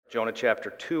Jonah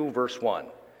chapter 2, verse 1.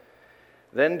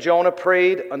 Then Jonah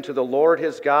prayed unto the Lord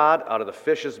his God out of the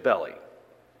fish's belly,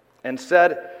 and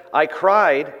said, I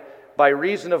cried by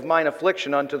reason of mine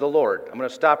affliction unto the Lord. I'm going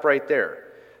to stop right there.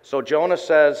 So Jonah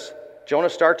starts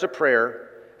a prayer,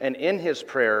 and in his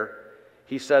prayer,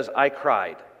 he says, I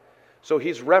cried. So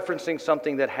he's referencing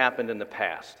something that happened in the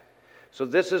past. So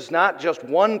this is not just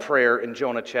one prayer in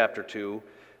Jonah chapter 2.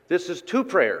 This is two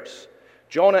prayers.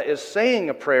 Jonah is saying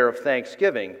a prayer of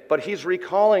thanksgiving, but he's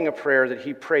recalling a prayer that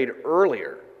he prayed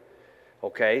earlier.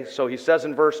 Okay, so he says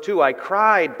in verse 2, I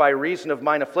cried by reason of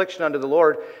mine affliction unto the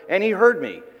Lord, and he heard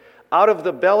me. Out of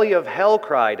the belly of hell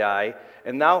cried I,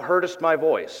 and thou heardest my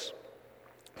voice.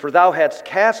 For thou hadst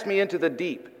cast me into the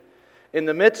deep, in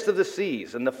the midst of the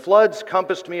seas, and the floods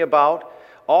compassed me about.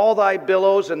 All thy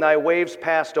billows and thy waves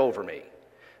passed over me.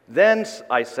 Then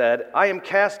I said, I am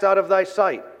cast out of thy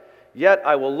sight, yet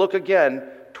I will look again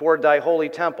toward thy holy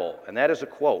temple. And that is a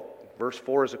quote. Verse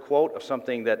 4 is a quote of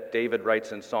something that David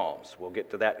writes in Psalms. We'll get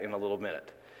to that in a little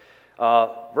minute.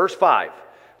 Verse 5,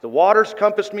 the waters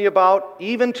compassed me about,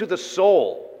 even to the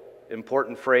soul.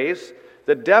 Important phrase.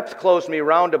 The depth closed me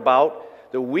round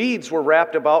about. The weeds were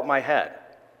wrapped about my head.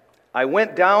 I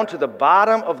went down to the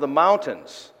bottom of the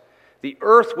mountains. The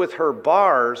earth with her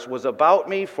bars was about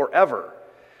me forever.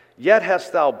 Yet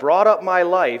hast thou brought up my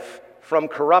life from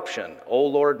corruption, O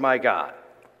Lord my God.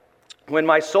 When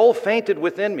my soul fainted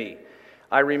within me,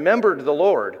 I remembered the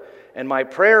Lord, and my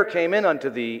prayer came in unto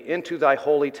thee into thy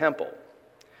holy temple.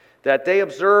 That they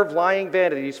observe lying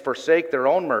vanities forsake their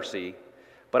own mercy,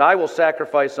 but I will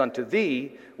sacrifice unto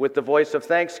thee with the voice of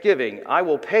thanksgiving. I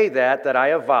will pay that I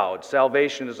have vowed.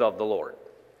 Salvation is of the Lord.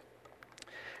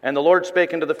 And the Lord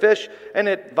spake unto the fish, and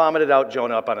it vomited out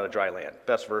Jonah up onto the dry land.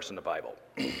 Best verse in the Bible.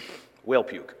 Whale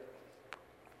puke.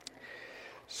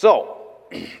 So,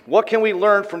 what can we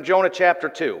learn from Jonah chapter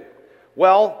 2?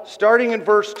 Well, starting in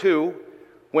verse 2,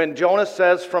 when Jonah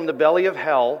says from the belly of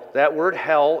hell, that word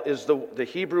hell is the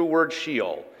Hebrew word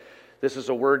Sheol. This is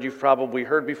a word you've probably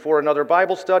heard before in other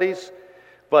Bible studies,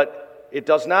 but it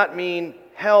does not mean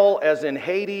hell as in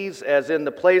Hades, as in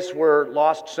the place where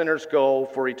lost sinners go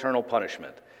for eternal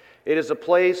punishment. It is a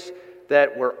place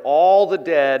where all the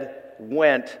dead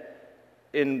went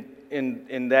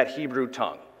in that Hebrew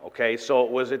tongue. Okay,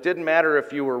 so it didn't matter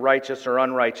if you were righteous or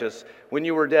unrighteous. When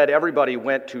you were dead, everybody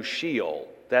went to Sheol.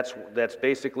 That's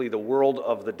basically the world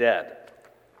of the dead.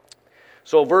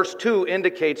 So verse 2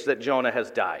 indicates that Jonah has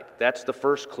died. That's the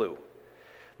first clue.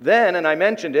 Then, and I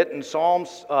mentioned it in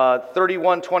Psalms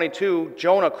 31:22,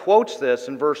 Jonah quotes this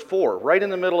in verse 4. Right in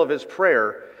the middle of his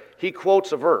prayer, he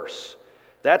quotes a verse.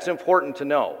 That's important to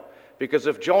know, because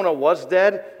if Jonah was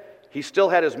dead, he still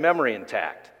had his memory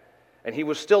intact, and he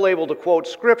was still able to quote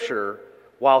Scripture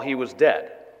while he was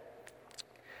dead.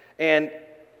 And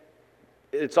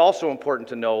it's also important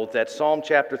to know that Psalm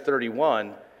chapter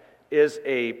 31 is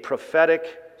a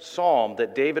prophetic psalm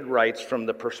that David writes from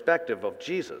the perspective of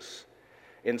Jesus.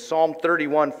 In Psalm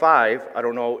 31:5, I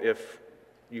don't know if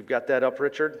you've got that up,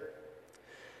 Richard.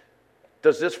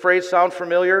 Does this phrase sound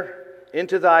familiar?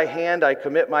 Into thy hand I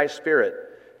commit my spirit.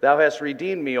 Thou hast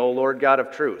redeemed me, O Lord God of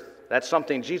truth. That's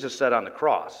something Jesus said on the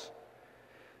cross.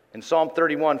 In Psalm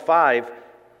 31:5,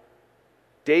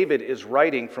 David is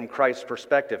writing from Christ's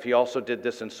perspective. He also did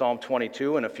this in Psalm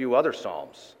 22 and a few other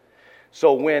psalms.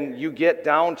 So when you get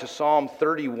down to Psalm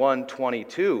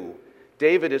 31:22,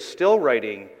 David is still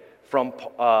writing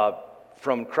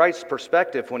from Christ's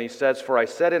perspective when he says, For I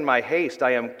said in my haste,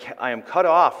 I am cut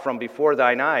off from before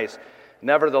thine eyes.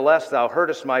 Nevertheless, thou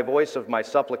heardest my voice of my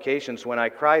supplications when I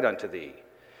cried unto thee.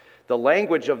 The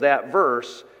language of that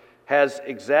verse has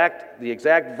the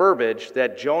exact verbiage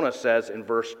that Jonah says in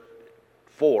verse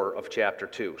 4 of chapter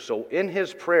 2. So in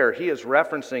his prayer, he is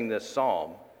referencing this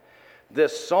psalm.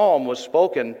 This psalm was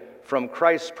spoken from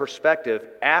Christ's perspective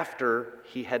after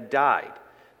he had died.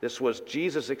 This was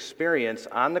Jesus' experience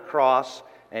on the cross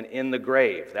and in the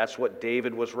grave. That's what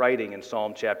David was writing in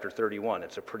Psalm chapter 31.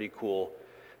 It's a pretty cool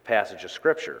passage of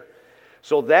Scripture.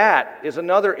 So that is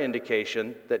another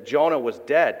indication that Jonah was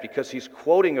dead, because he's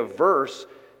quoting a verse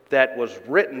that was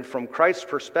written from Christ's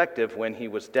perspective when he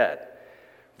was dead.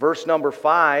 Verse number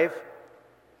 5,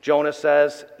 Jonah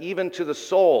says, even to the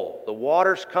soul, the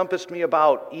waters compassed me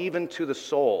about, even to the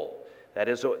soul. That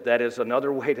is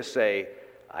another way to say,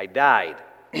 I died.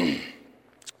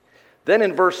 Then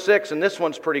in verse 6, and this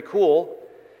one's pretty cool,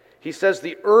 he says,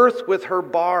 the earth with her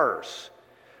bars.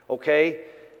 Okay,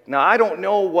 now I don't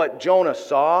know what Jonah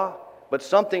saw, but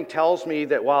something tells me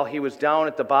that while he was down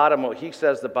at the bottom, he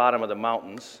says the bottom of the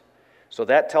mountains, so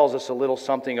that tells us a little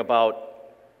something about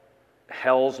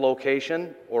hell's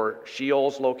location or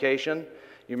Sheol's location.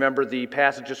 You remember the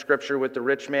passage of Scripture with the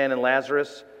rich man and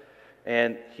Lazarus?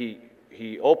 And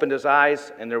he opened his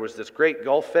eyes, and there was this great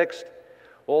gulf fixed.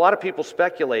 Well, a lot of people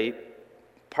speculate,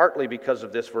 partly because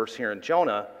of this verse here in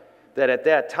Jonah, that at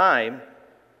that time,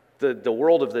 the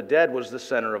world of the dead was the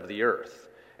center of the earth.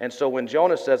 And so when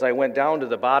Jonah says, I went down to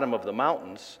the bottom of the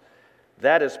mountains,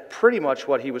 that is pretty much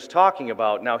what he was talking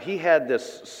about. Now, he had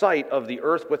this sight of the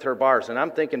earth with her bars, and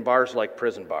I'm thinking bars like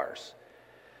prison bars.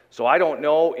 So I don't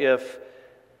know if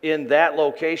in that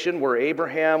location where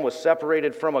Abraham was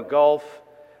separated from a gulf,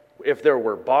 if there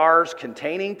were bars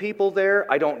containing people there,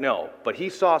 I don't know. But he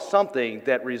saw something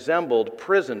that resembled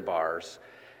prison bars,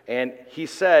 and he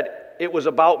said, it was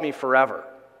about me forever.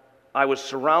 I was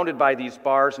surrounded by these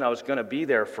bars, and I was going to be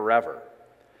there forever.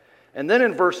 And then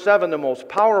in verse 7, the most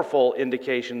powerful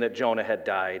indication that Jonah had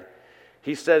died,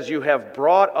 he says, you have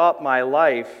brought up my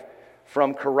life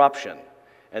from corruption.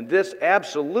 And this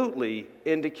absolutely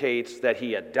indicates that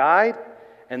he had died,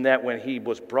 and that when he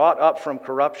was brought up from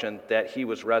corruption, that he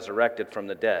was resurrected from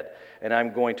the dead. And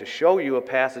I'm going to show you a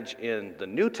passage in the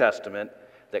New Testament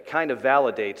that kind of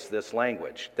validates this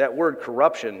language. That word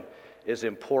corruption is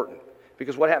important,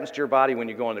 because what happens to your body when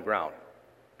you go on the ground?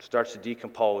 It starts to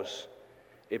decompose.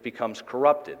 It becomes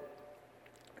corrupted.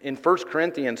 In 1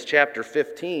 Corinthians chapter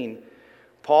 15,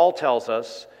 Paul tells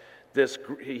us this,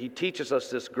 he teaches us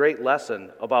this great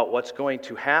lesson about what's going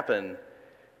to happen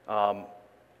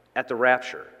at the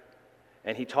rapture.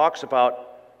 And he talks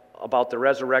about the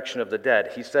resurrection of the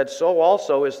dead. He said, so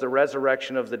also is the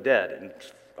resurrection of the dead,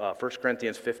 in 1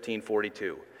 Corinthians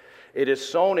 15:42. It is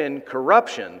sown in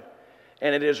corruption,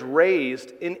 and it is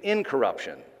raised in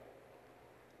incorruption.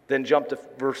 Then jump to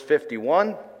verse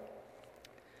 51.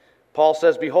 Paul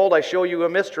says, behold, I show you a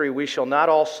mystery. We shall not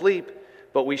all sleep,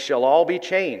 but we shall all be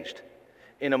changed.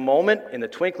 In a moment, in the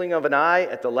twinkling of an eye,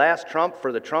 at the last trump,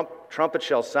 for the trumpet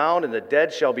shall sound, and the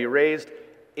dead shall be raised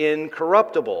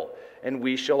incorruptible, and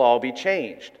we shall all be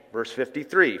changed. Verse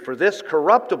 53, for this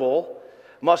corruptible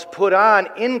must put on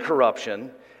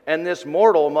incorruption, and this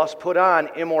mortal must put on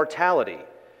immortality.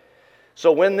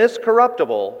 So when this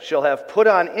corruptible shall have put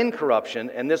on incorruption,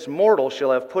 and this mortal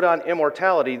shall have put on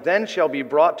immortality, then shall be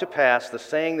brought to pass the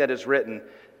saying that is written,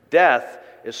 death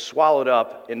is swallowed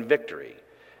up in victory.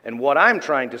 And what I'm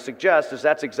trying to suggest is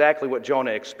that's exactly what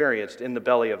Jonah experienced in the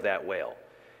belly of that whale.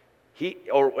 He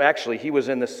was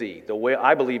in the sea. The whale,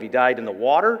 I believe he died in the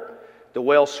water. The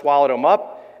whale swallowed him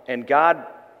up, and God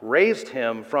raised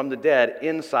him from the dead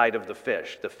inside of the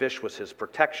fish. The fish was his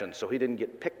protection, so he didn't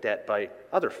get picked at by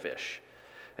other fish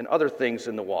and other things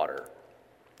in the water.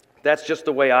 That's just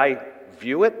the way I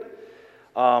view it.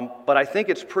 But I think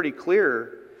it's pretty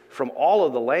clear from all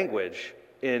of the language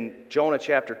in Jonah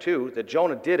chapter 2 that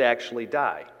Jonah did actually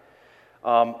die.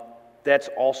 That's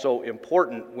also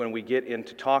important when we get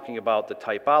into talking about the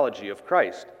typology of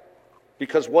Christ.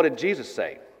 Because what did Jesus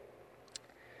say?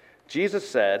 Jesus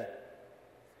said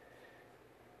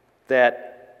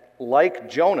that like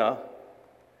Jonah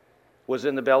was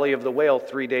in the belly of the whale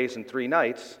 3 days and 3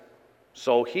 nights,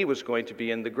 so he was going to be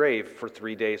in the grave for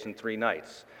 3 days and 3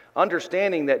 nights.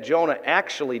 Understanding that Jonah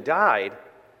actually died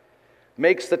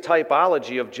makes the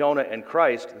typology of Jonah and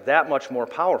Christ that much more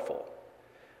powerful.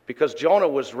 Because Jonah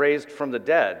was raised from the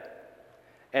dead,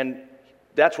 and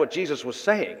that's what Jesus was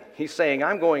saying. He's saying,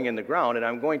 I'm going in the ground, and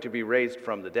I'm going to be raised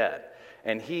from the dead.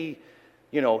 And he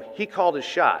called his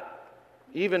shot.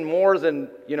 Even more than,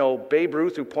 Babe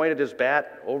Ruth, who pointed his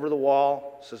bat over the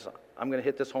wall, says, I'm going to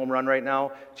hit this home run right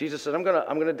now. Jesus said, I'm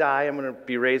going to die. I'm going to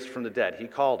be raised from the dead. He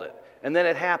called it. And then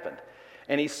it happened.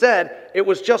 And he said it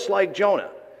was just like Jonah.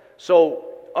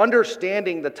 So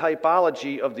understanding the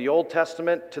typology of the Old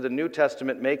Testament to the New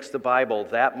Testament makes the Bible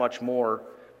that much more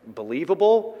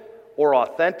believable or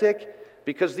authentic,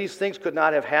 because these things could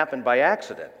not have happened by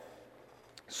accident.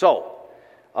 So,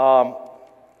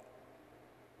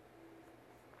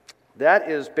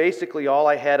 that is basically all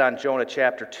I had on Jonah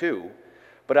chapter 2.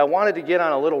 But I wanted to get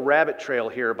on a little rabbit trail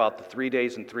here about the 3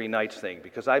 days and 3 nights thing,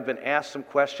 because I've been asked some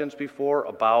questions before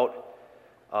about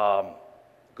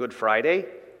Good Friday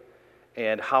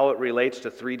and how it relates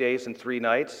to 3 days and 3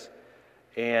 nights.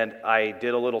 And I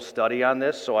did a little study on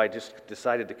this, so I just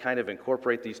decided to kind of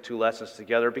incorporate these 2 lessons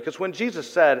together. Because when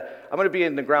Jesus said, I'm going to be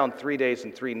in the ground 3 days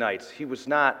and 3 nights, he was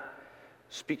not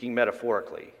speaking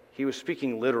metaphorically. He was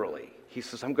speaking literally. He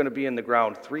says, I'm going to be in the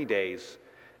ground 3 days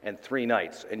and 3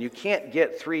 nights. And you can't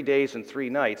get 3 days and 3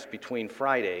 nights between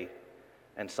Friday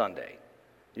and Sunday.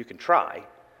 You can try,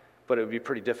 but it would be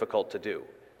pretty difficult to do.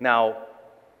 Now,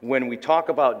 when we talk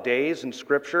about days in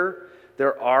Scripture,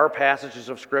 there are passages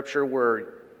of Scripture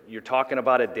where you're talking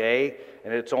about a day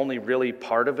and it's only really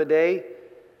part of a day.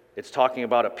 It's talking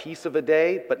about a piece of a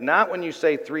day, but not when you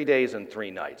say 3 days and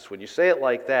 3 nights. When you say it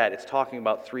like that, it's talking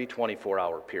about 3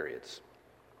 24-hour periods.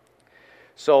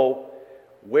 So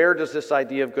where does this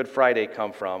idea of Good Friday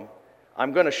come from?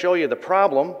 I'm going to show you the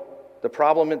problem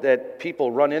that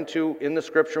people run into in the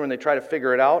Scripture when they try to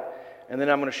figure it out, and then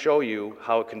I'm going to show you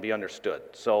how it can be understood.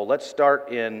 So let's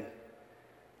start in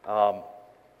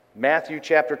Matthew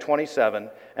chapter 27,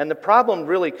 and the problem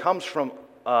really comes from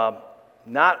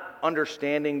not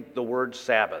understanding the word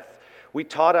Sabbath. We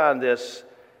taught on this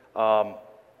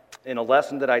in a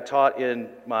lesson that I taught in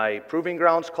my Proving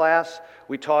Grounds class.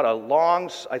 We taught a long,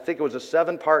 I think it was a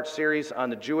 7-part series on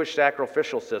the Jewish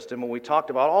sacrificial system, and we talked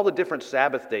about all the different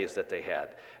Sabbath days that they had,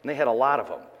 and they had a lot of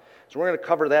them. So we're going to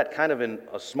cover that kind of in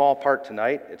a small part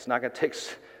tonight. It's not going to take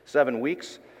 7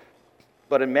 weeks.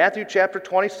 But in Matthew chapter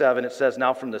 27, it says,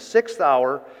 "Now from the 6th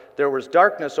hour there was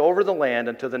darkness over the land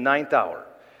until the 9th hour."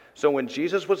 So when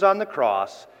Jesus was on the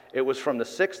cross, it was from the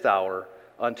 6th hour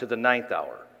unto the 9th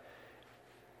hour.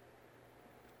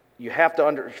 You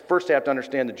first have to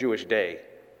understand the Jewish day.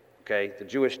 Okay, the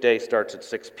Jewish day starts at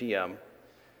 6 p.m.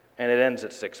 and it ends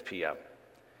at 6 p.m.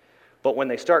 But when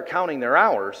they start counting their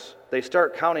hours, they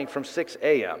start counting from 6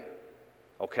 a.m.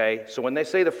 Okay, so when they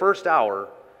say the first hour,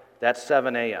 that's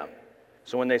 7 a.m.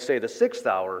 So when they say the 6th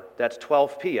hour, that's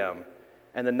 12 p.m.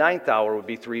 and the 9th hour would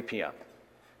be 3 p.m.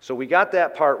 So we got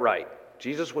that part right.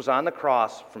 Jesus was on the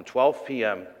cross from 12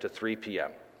 p.m. to 3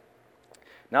 p.m.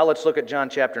 Now let's look at John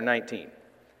chapter 19.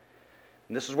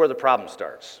 And this is where the problem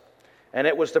starts. "And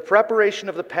it was the preparation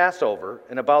of the Passover,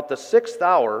 and about the 6th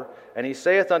hour, and he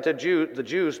saith unto the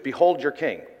Jews, Behold your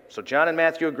king." So John and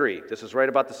Matthew agree. This is right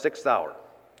about the 6th hour.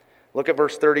 Look at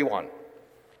verse 31.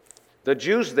 "The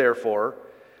Jews, therefore,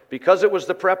 because it was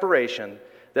the preparation,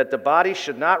 that the body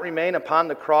should not remain upon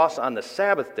the cross on the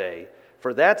Sabbath day,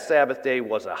 for that Sabbath day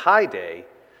was a high day,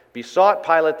 besought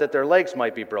Pilate that their legs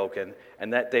might be broken,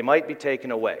 and that they might be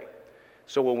taken away."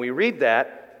 So when we read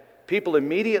that, people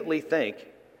immediately think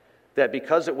that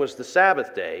because it was the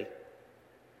Sabbath day,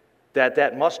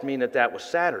 that must mean that was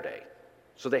Saturday.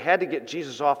 So they had to get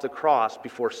Jesus off the cross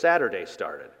before Saturday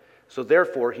started. So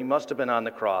therefore, he must have been on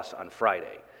the cross on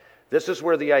Friday. This is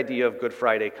where the idea of Good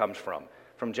Friday comes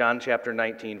from John chapter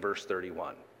 19, verse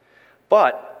 31.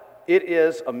 But it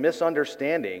is a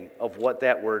misunderstanding of what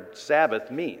that word Sabbath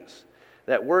means.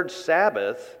 That word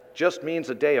Sabbath just means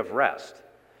a day of rest.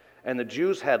 And the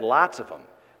Jews had lots of them.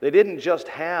 They didn't just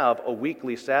have a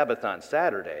weekly Sabbath on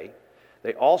Saturday.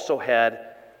 They also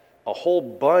had a whole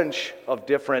bunch of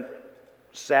different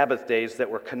Sabbath days that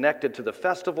were connected to the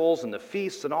festivals and the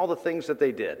feasts and all the things that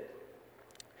they did.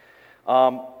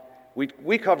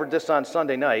 We covered this on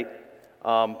Sunday night.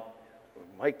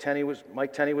 Mike Tenney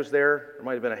was there. There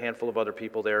might have been a handful of other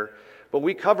people there. But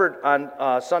we covered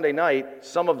on Sunday night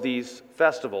some of these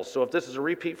festivals. So if this is a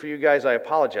repeat for you guys, I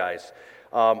apologize.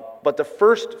 But the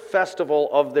first festival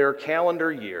of their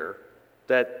calendar year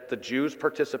that the Jews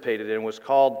participated in was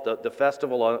called the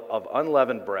Festival of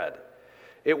Unleavened Bread.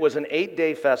 It was an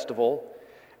 8-day festival,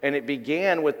 and it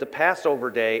began with the Passover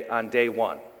day on day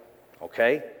 1.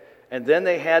 Okay? And then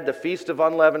they had the Feast of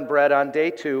Unleavened Bread on day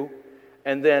 2,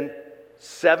 and then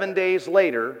 7 days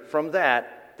later from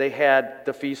that, they had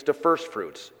the Feast of First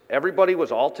Fruits. Everybody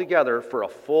was all together for a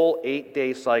full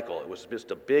 8-day cycle. It was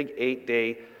just a big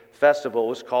 8-day festival. It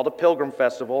was called a pilgrim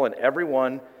festival, and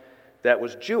everyone that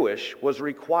was Jewish was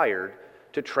required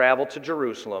to travel to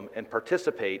Jerusalem and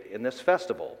participate in this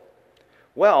festival.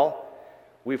 Well,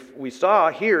 we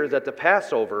saw here that the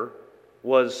Passover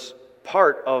was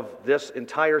part of this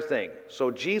entire thing.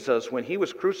 So Jesus, when he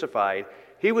was crucified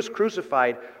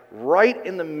right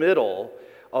in the middle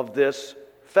of this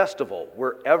festival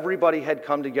where everybody had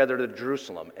come together to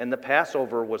Jerusalem, and the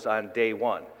Passover was on day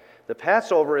 1. The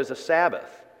Passover is a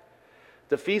Sabbath.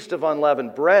 The Feast of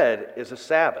Unleavened Bread is a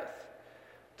Sabbath.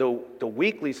 The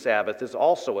weekly Sabbath is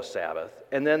also a Sabbath,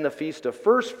 and then the Feast of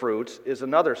First Fruits is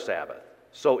another Sabbath.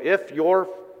 So if your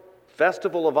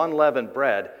Festival of Unleavened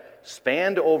Bread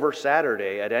spanned over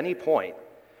Saturday at any point,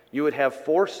 you would have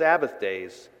 4 Sabbath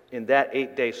days in that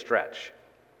 8-day stretch.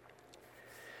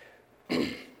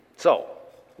 So,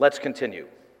 let's continue.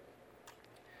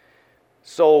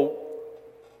 So,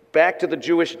 back to the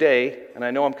Jewish day, and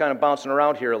I know I'm kind of bouncing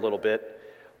around here a little bit,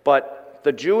 but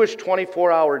the Jewish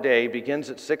 24-hour day begins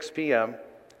at 6 p.m.,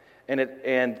 and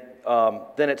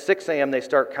then at 6 a.m. they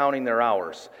start counting their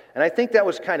hours. And I think that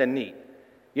was kind of neat.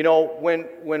 You know,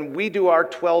 when we do our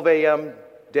 12 a.m.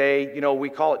 day, you know, we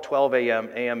call it 12 a.m.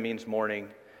 A.m. means morning.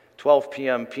 12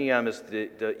 p.m. p.m. is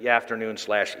the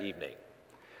afternoon/evening.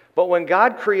 But when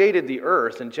God created the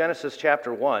earth in Genesis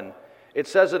chapter 1, it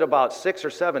says it about 6 or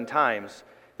 7 times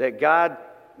that God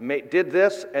did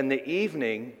this, and the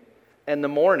evening and the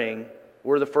morning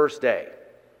were the first day.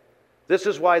 This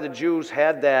is why the Jews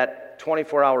had that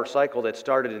 24-hour cycle that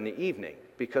started in the evening,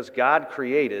 because God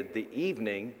created the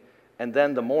evening and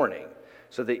then the morning.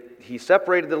 So he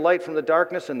separated the light from the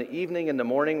darkness, and the evening and the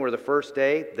morning were the first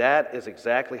day. That is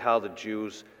exactly how the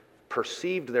Jews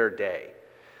perceived their day.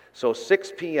 So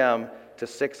 6 p.m. to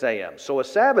 6 a.m. So a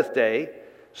Sabbath day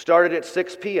started at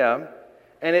 6 p.m.,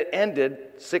 and it ended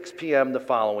 6 p.m. the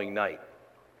following night.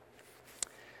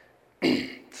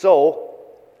 So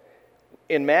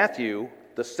in Matthew,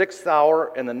 the 6th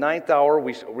hour and the 9th hour,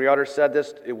 we already said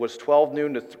this, it was 12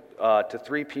 noon to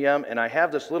 3 p.m., and I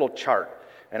have this little chart.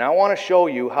 And I want to show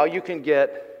you how you can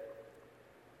get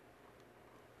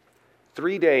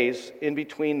 3 days in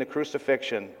between the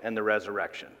crucifixion and the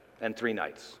resurrection, and 3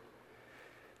 nights.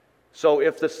 So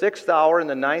if the 6th hour and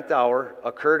the 9th hour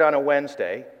occurred on a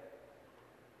Wednesday,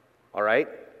 all right,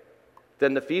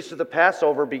 then the Feast of the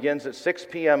Passover begins at 6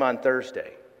 p.m. on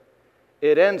Thursday.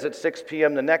 It ends at 6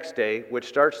 p.m. the next day, which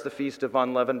starts the Feast of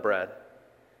Unleavened Bread.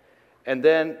 And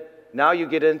then now you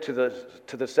get into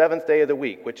the seventh day of the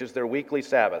week, which is their weekly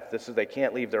Sabbath. They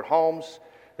can't leave their homes,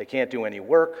 they can't do any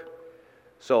work.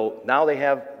 So now they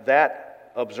have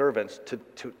that observance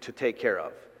to take care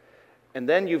of. And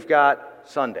then you've got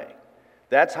Sunday.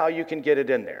 That's how you can get it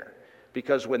in there.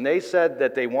 Because when they said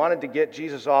that they wanted to get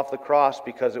Jesus off the cross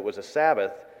because it was a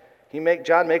Sabbath,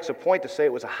 John makes a point to say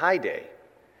it was a high day.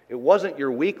 It wasn't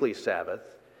your weekly Sabbath.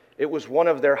 It was one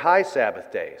of their high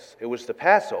Sabbath days. It was the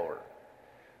Passover.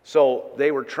 So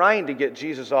they were trying to get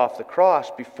Jesus off the cross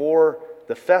before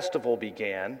the festival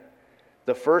began,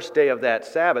 the first day of that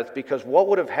Sabbath, because what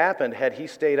would have happened had he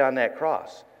stayed on that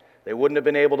cross? They wouldn't have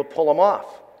been able to pull him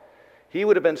off. He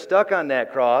would have been stuck on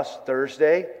that cross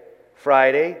Thursday,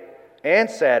 Friday, and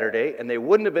Saturday, and they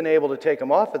wouldn't have been able to take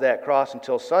him off of that cross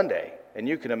until Sunday. And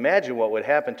you can imagine what would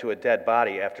happen to a dead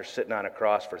body after sitting on a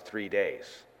cross for 3 days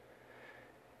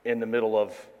in the middle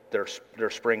of their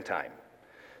springtime.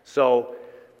 So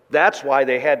that's why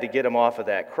they had to get him off of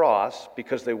that cross,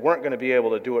 because they weren't going to be able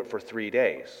to do it for 3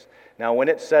 days. Now, when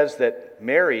it says that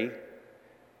Mary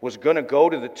was going to go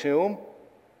to the tomb,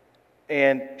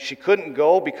 and she couldn't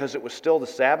go because it was still the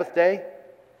Sabbath day,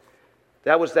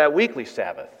 that was that weekly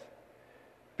Sabbath,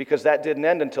 because that didn't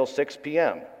end until 6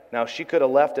 p.m. Now, she could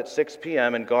have left at 6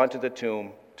 p.m. and gone to the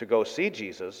tomb to go see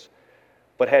Jesus,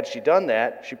 but had she done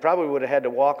that, she probably would have had to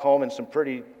walk home in some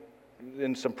pretty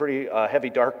heavy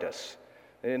darkness.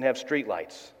 They didn't have street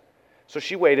lights. So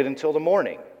she waited until the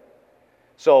morning.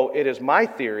 So it is my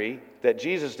theory that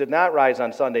Jesus did not rise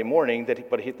on Sunday morning,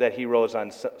 that he rose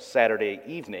on Saturday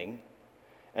evening,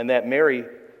 and that Mary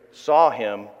saw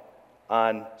him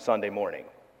on Sunday morning.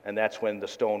 And that's when the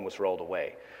stone was rolled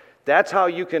away. That's how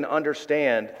you can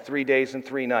understand 3 days and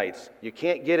 3 nights. You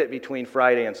can't get it between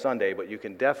Friday and Sunday, but you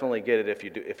can definitely get it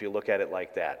if you look at it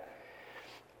like that.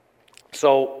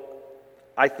 So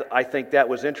I think that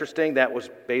was interesting. That was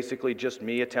basically just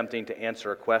me attempting to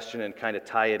answer a question and kind of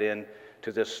tie it in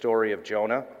to this story of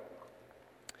Jonah.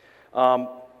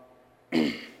 But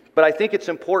I think it's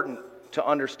important to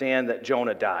understand that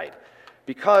Jonah died,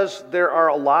 because there are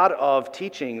a lot of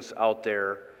teachings out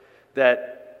there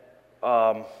that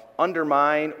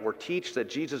undermine or teach that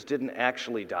Jesus didn't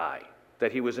actually die,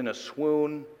 that he was in a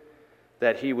swoon,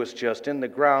 that he was just in the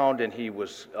ground and he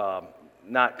was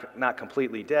not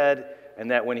completely dead, and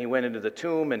that when he went into the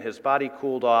tomb and his body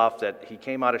cooled off, that he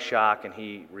came out of shock and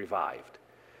he revived.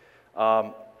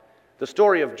 The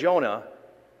story of Jonah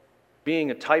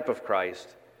being a type of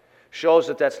Christ shows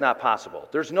that that's not possible.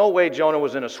 There's no way Jonah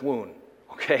was in a swoon,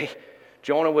 okay?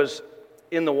 Jonah was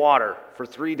in the water for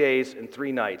 3 days and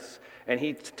 3 nights, and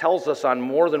he tells us on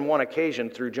more than one occasion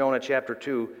through Jonah chapter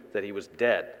 2 that he was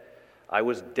dead. I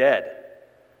was dead,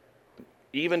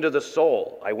 even to the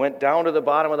soul. I went down to the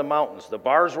bottom of the mountains. The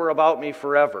bars were about me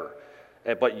forever,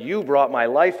 but you brought my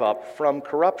life up from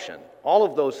corruption. All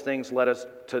of those things lead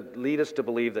us to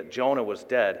believe that Jonah was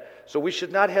dead. So we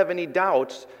should not have any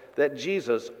doubts that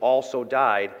Jesus also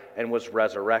died and was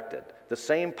resurrected. The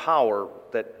same power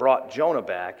that brought Jonah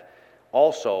back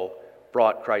also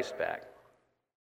brought Christ back.